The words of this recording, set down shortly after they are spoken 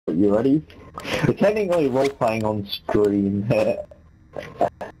You ready? We're technically role-playing on screen.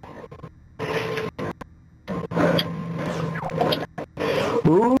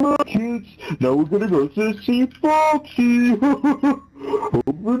 Alright kids, now we're gonna go to see Foxy!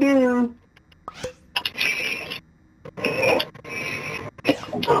 Over there!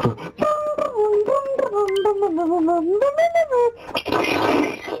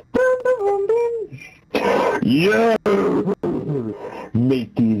 Yo!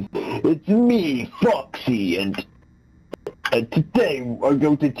 Mateys, it's me, Foxy, and today I'm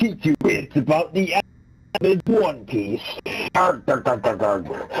going to teach you bits about the One Piece.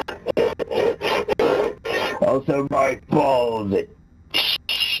 Also my balls.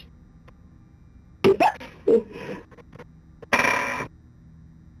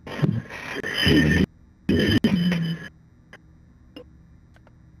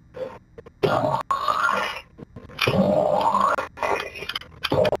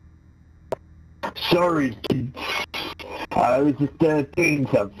 Sorry, kids. I was just doing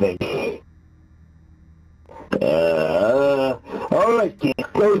something. Alright kids,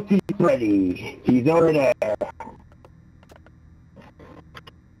 go see Freddy. He's over there.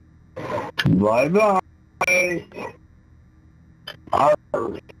 Bye bye.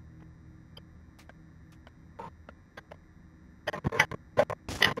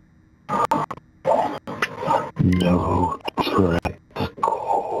 No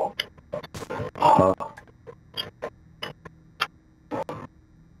practical. Huh.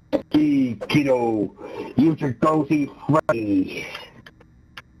 Hey, kiddo, you should go see Freddy.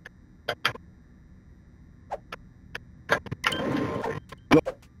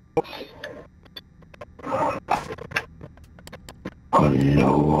 Oh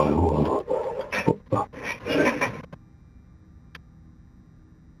no, I will.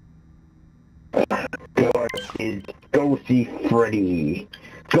 Go see Freddy.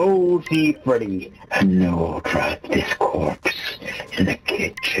 Go see Freddy. And no, drop this corpse in the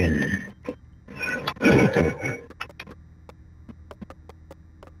kitchen.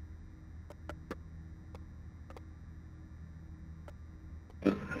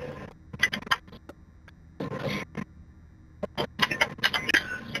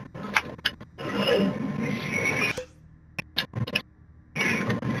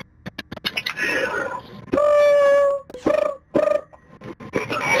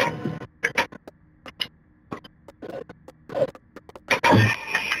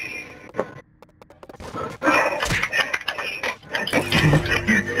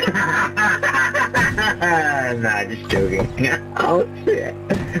 Nah, just joking. Oh shit.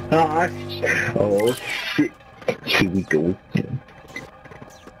 Oh shit. Here we go.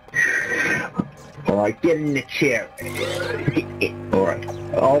 Alright, get in the chair. Alright,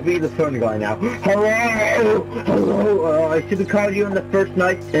 I'll be the phone guy now. Hello! Hello! I should have called you on the first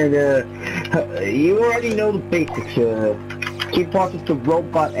night, and you already know the basics. Keep watching the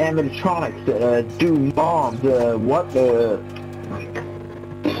robot animatronics, do bombs,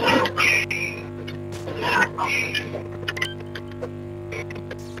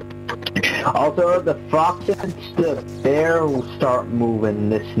 Also, the fox and the bear will start moving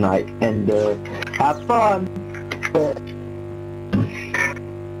this night, and have fun.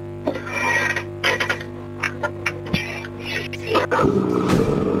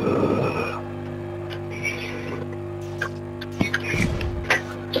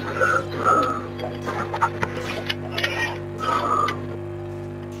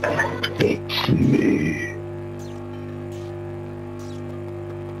 It's me.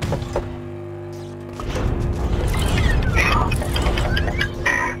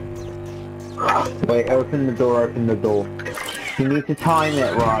 Wait, open the door, open the door. You need to time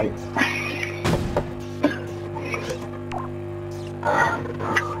it right.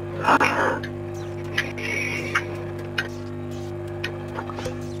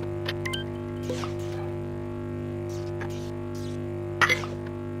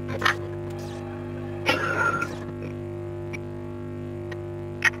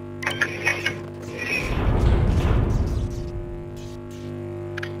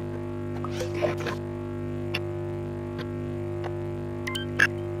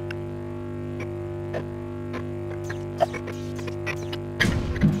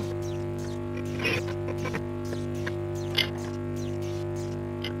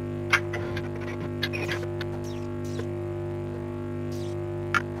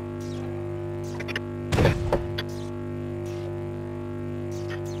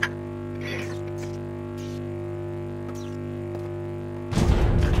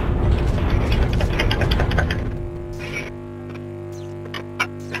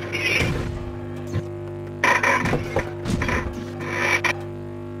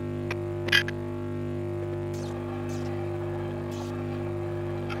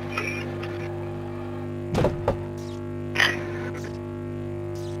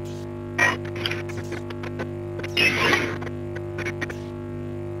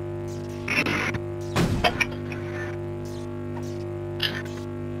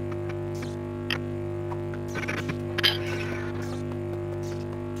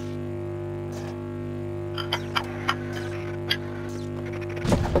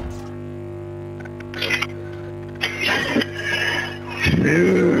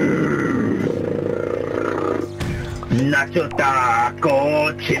 Nacho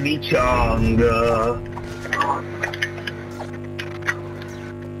taco chimichanga.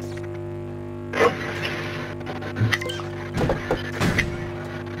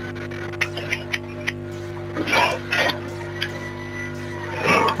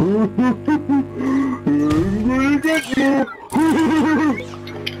 I'm gonna get you.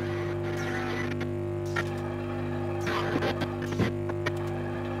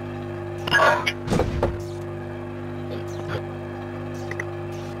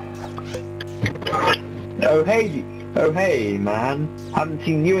 Oh hey, man. Haven't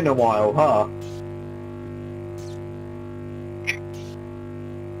seen you in a while, huh?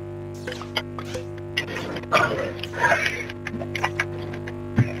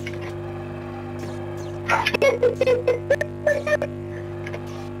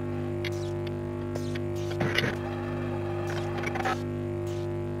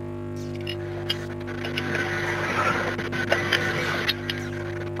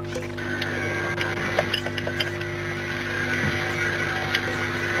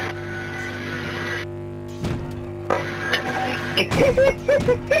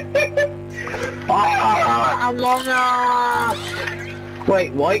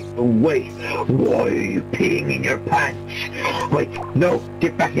 Wait, why are you peeing in your pants? Wait, no,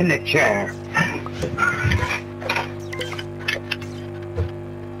 get back in the chair.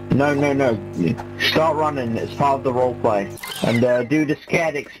 No, start running, it's part of the roleplay. And do the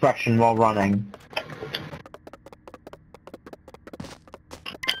scared expression while running.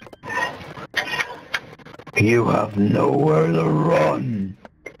 You have nowhere to run.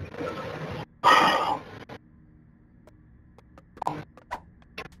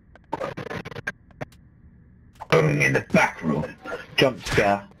 Going in the back room. Jump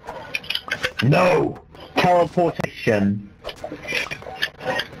scare. No! Teleportation.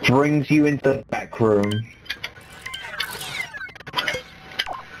 Brings you into the back room.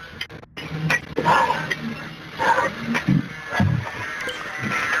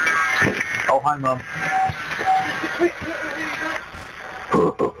 Oh, hi, Mum.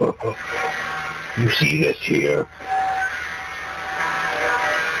 You see this here?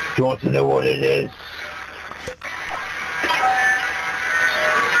 Do you want to know what it is?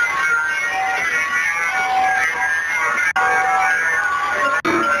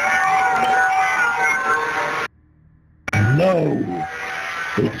 No!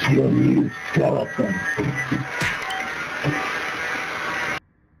 It's your new skeleton.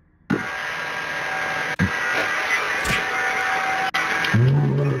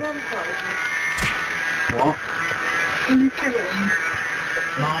 What?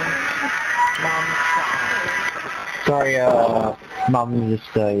 Mom, sorry, Mom,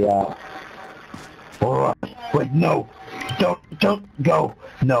 just, yeah. Alright, wait, no! Don't go!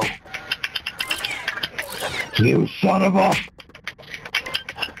 No! You son of a...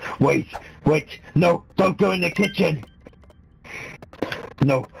 Wait, no, don't go in the kitchen!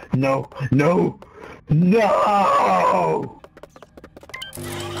 No!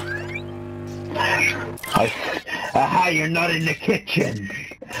 Aha, you're not in the kitchen!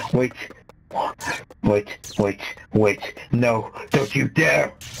 Wait, no, don't you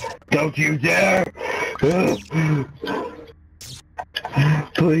dare! Don't you dare!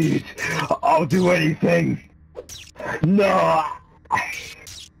 Please, I'll do anything! No!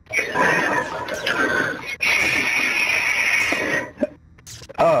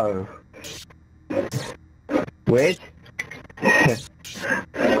 Oh. Wait.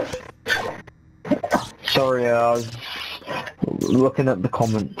 Sorry, I was looking at the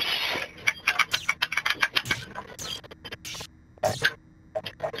comments.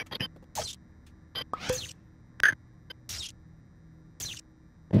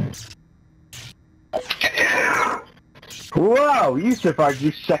 Wow, you survived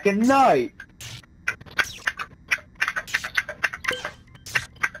your second night!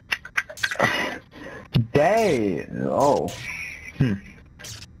 Dang! Oh.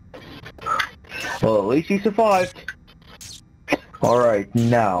 Well, at least you survived. Alright,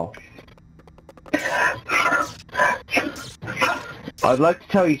 now. I'd like to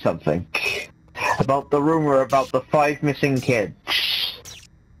tell you something. About the rumor about the 5 missing kids.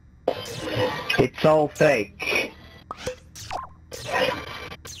 It's all fake.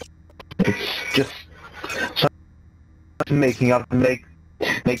 It's just something making up to make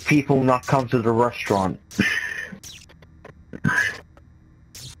people not come to the restaurant.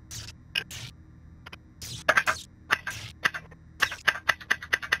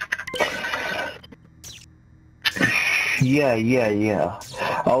 Yeah.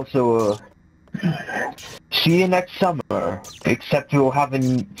 Also, See you next summer. Except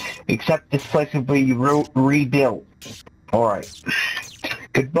this place will be rebuilt. Alright.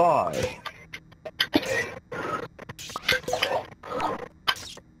 Goodbye.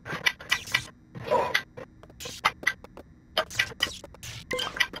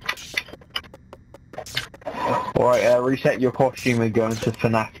 Alright, reset your costume and go into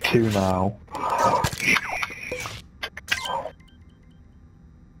FNAF 2 now.